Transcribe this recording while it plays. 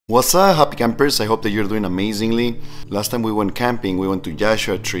What's up, happy campers? I hope that you're doing amazingly. Last time we went camping, we went to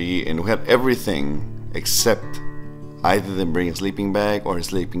Joshua Tree and we had everything except I didn't bring a sleeping bag or a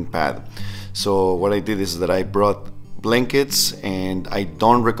sleeping pad. So what I did is that I brought blankets, and I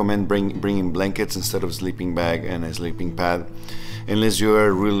don't recommend bringing blankets instead of a sleeping bag and a sleeping pad unless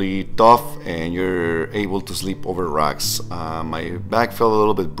you're really tough and you're able to sleep over rocks. My back felt a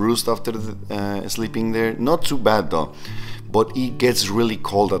little bit bruised after sleeping there. Not too bad though, but it gets really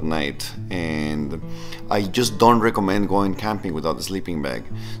cold at night and I just don't recommend going camping without a sleeping bag.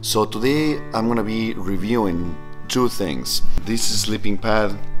 So today I'm gonna be reviewing two things. This is sleeping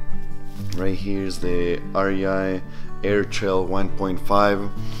pad. Right here is the REI Air Trail 1.5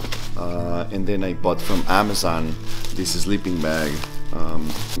 and then I bought from Amazon this sleeping bag. I'm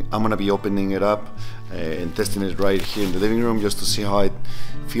gonna be opening it up and testing it right here in the living room just to see how it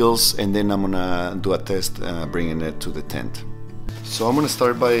feels, and then I'm gonna do a test bringing it to the tent. So I'm gonna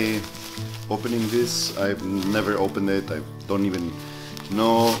start by opening this. I've never opened it. I don't even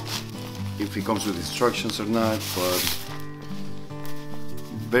know if it comes with instructions or not, but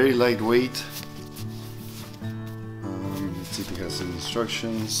very lightweight. Let's see if it has some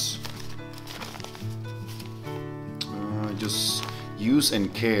instructions. Just use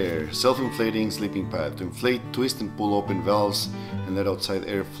and care. Self-inflating sleeping pad. To inflate, twist and pull open valves and let outside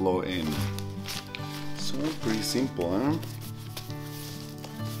air flow in. So pretty simple, huh?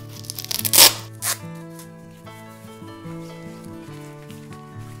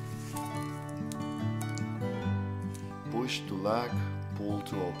 Push to lock, pull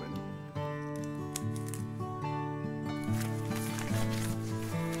to open.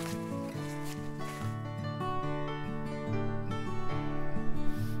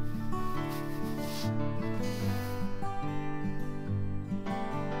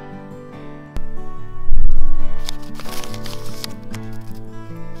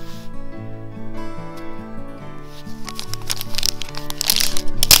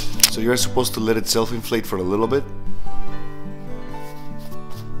 So you're supposed to let it self-inflate for a little bit.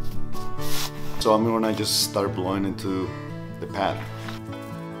 So I'm gonna just start blowing into the pad.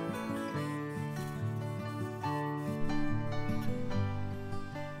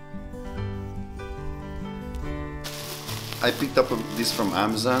 I picked up this from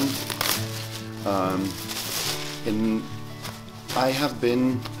Amazon, and I have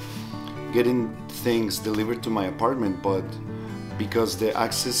been getting things delivered to my apartment, but because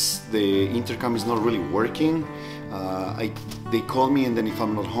the intercom is not really working, they call me, and then if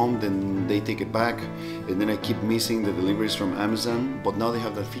I'm not home, then they take it back, and then I keep missing the deliveries from Amazon. But now they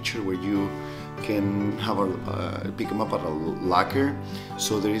have that feature where you can have pick them up at a locker.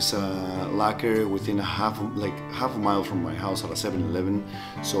 So there is a locker within half a mile from my house at a 7-Eleven.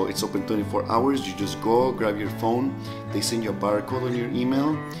 So it's open 24 hours. You just go, grab your phone, they send you a barcode on your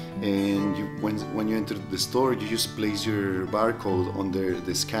email, and when you enter the store, you just place your barcode on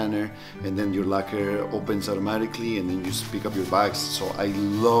the scanner, and then your locker opens automatically, and then you just pick up your bags. So I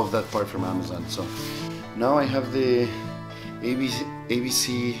love that part from Amazon. So now I have the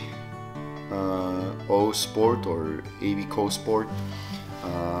ABC O Sport or AV Co Sport.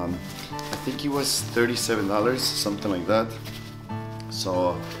 I think it was $37, something like that.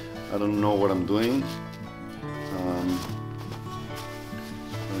 So I don't know what I'm doing. I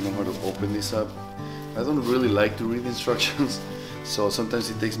don't know how to open this up. I don't really like to read instructions, so sometimes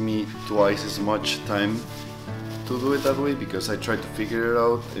it takes me twice as much time to do it that way, because I try to figure it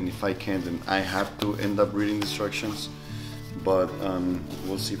out, and if I can't, then I have to end up reading instructions. But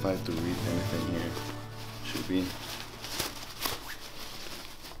we'll see if I have to read anything here. Should be.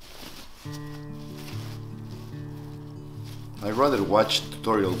 I'd rather watch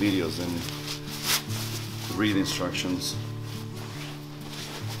tutorial videos than read instructions.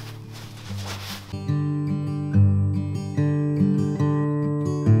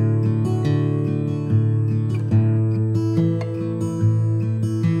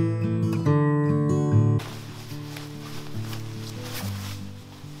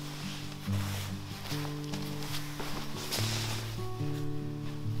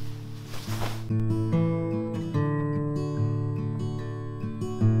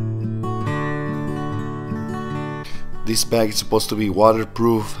 This bag is supposed to be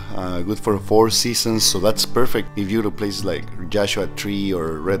waterproof, good for 4 seasons, so that's perfect if you go to places like Joshua Tree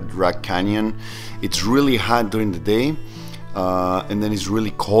or Red Rock Canyon. It's really hot during the day, and then it's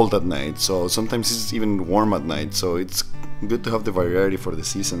really cold at night, so sometimes it's even warm at night, so it's good to have the variety for the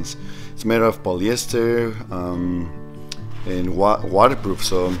seasons. It's made of polyester and waterproof,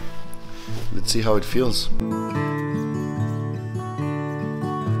 so let's see how it feels.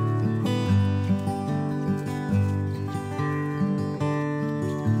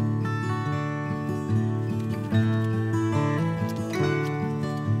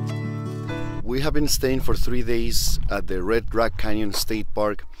 we have been staying for 3 days at the Red Rock Canyon State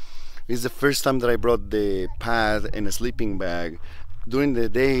Park. It's the first time that I brought the pad and a sleeping bag. During the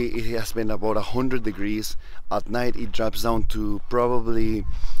day it has been about 100 degrees. At night it drops down to probably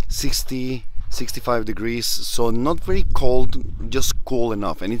 65 degrees, so not very cold, just cool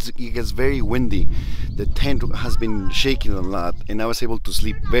enough, and it gets very windy. The tent has been shaking a lot and I was able to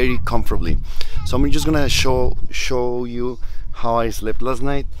sleep very comfortably. So I'm just gonna show you how I slept last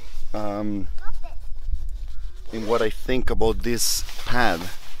night, and what I think about this pad.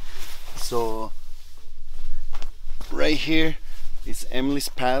 So right here is Emily's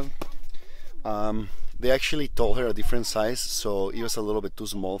pad. They actually told her a different size, so it was a little bit too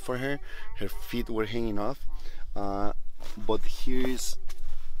small for her. Her feet were hanging off. But here's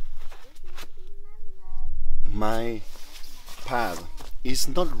my pad. It's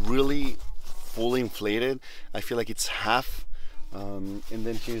not really fully inflated. I feel like it's half. And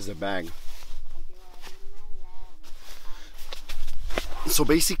then here's the bag. So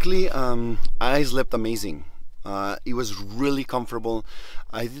basically, I slept amazing. It was really comfortable.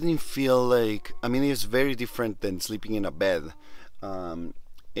 I didn't feel like, I mean, it's very different than sleeping in a bed,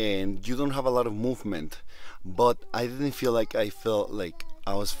 and you don't have a lot of movement, but I didn't feel like I felt like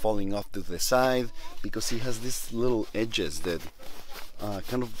I was falling off to the side, because it has these little edges that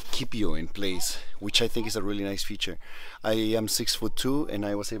kind of keep you in place, which I think is a really nice feature. I am 6'2" and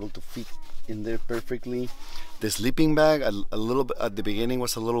I was able to fit in there perfectly. The sleeping bag a little bit at the beginning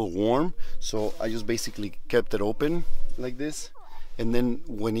was a little warm, so I just basically kept it open like this, and then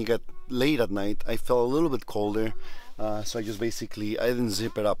when it got late at night I felt a little bit colder, so I didn't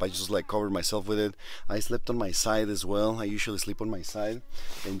zip it up, I just like covered myself with it. I slept on my side as well. I usually sleep on my side,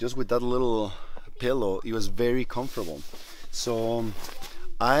 and just with that little pillow it was very comfortable. So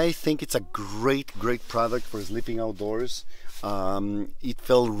I think it's a great product for sleeping outdoors. It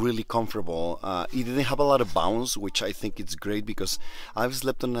felt really comfortable. It didn't have a lot of bounce, which I think it's great, because I've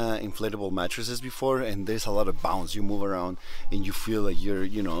slept on inflatable mattresses before and there's a lot of bounce. You move around and you feel like you're,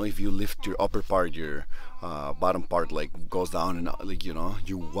 you know, if you lift your upper part, your bottom part like goes down, and like, you know,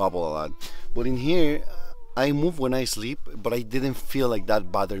 you wobble a lot. But in here I move when I sleep, but I didn't feel like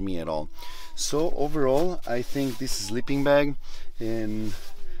that bothered me at all. So overall I think this sleeping bag, and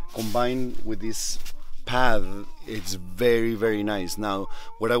combined with this pad, it's very nice. Now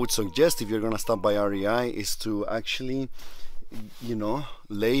what I would suggest if you're gonna stop by REI is to actually, you know,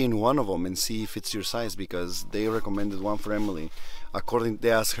 lay in one of them and see if it's your size, because they recommended one for Emily.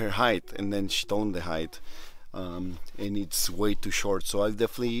 They asked her height and then she told them the height, and it's way too short, so I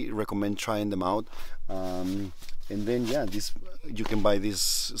definitely recommend trying them out. And then yeah, you can buy this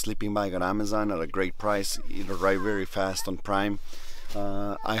sleeping bag on Amazon at a great price. It'll arrive very fast on Prime.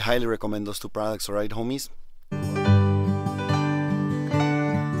 I highly recommend those two products. Alright homies,